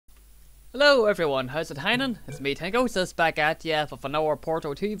Hello everyone, how's it hanging? It's me Tangociss back at ya with another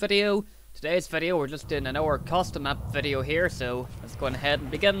Portal 2 video. Today's video we're just doing another custom map video here, so let's go ahead and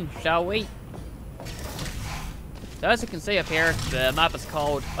begin, shall we? So as you can see up here, the map is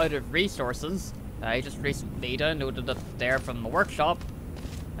called Out of Resources. I just recently downloaded it there from the workshop.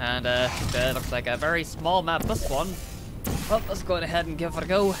 And it looks like a very small map, this one. Well, let's go ahead and give it a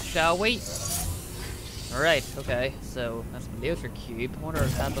go, shall we? Alright, okay, so that's the laser cube. I wonder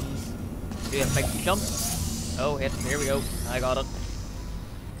what happens. Do a big jump. Oh, here we go. I got it.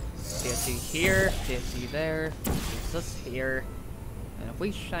 TSC here, TSC there, there's this here. And if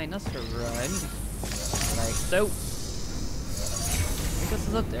we shine this around, like so. I think this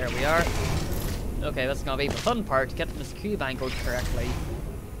is it. There we are. Okay, that's gonna be the fun part, getting this cube angled correctly.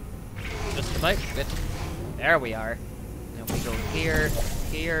 Just about it. There we are. And if we go here,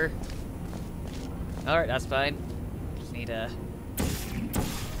 here. Alright, that's fine. Just need to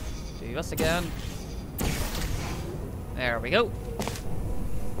do this again. There we go.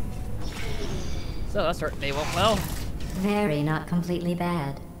 So that certainly went well. Very not completely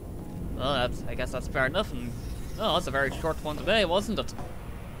bad. Well, I guess that's fair enough. And oh, that's a very short one today, wasn't it?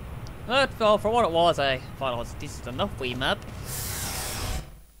 But well, for what it was, I thought it was a decent enough wee map.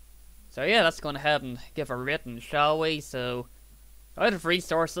 So yeah, let's go ahead and give a rating, shall we? So, Out of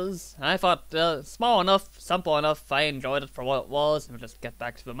Resources, I thought small enough, simple enough, I enjoyed it for what it was, and we'll just get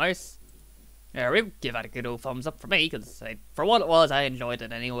back to the mouse. Yeah, we'll give that a good old thumbs up for me, because for what it was, I enjoyed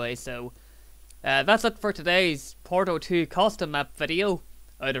it anyway, so that's it for today's Portal 2 custom map video,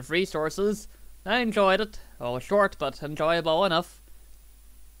 Out of Resources. I enjoyed it, oh short but enjoyable enough.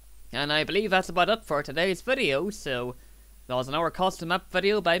 And I believe that's about it for today's video, so that was another custom map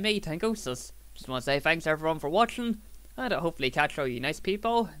video by me, Tangociss. Just want to say thanks everyone for watching, and I'll hopefully catch all you nice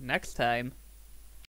people next time.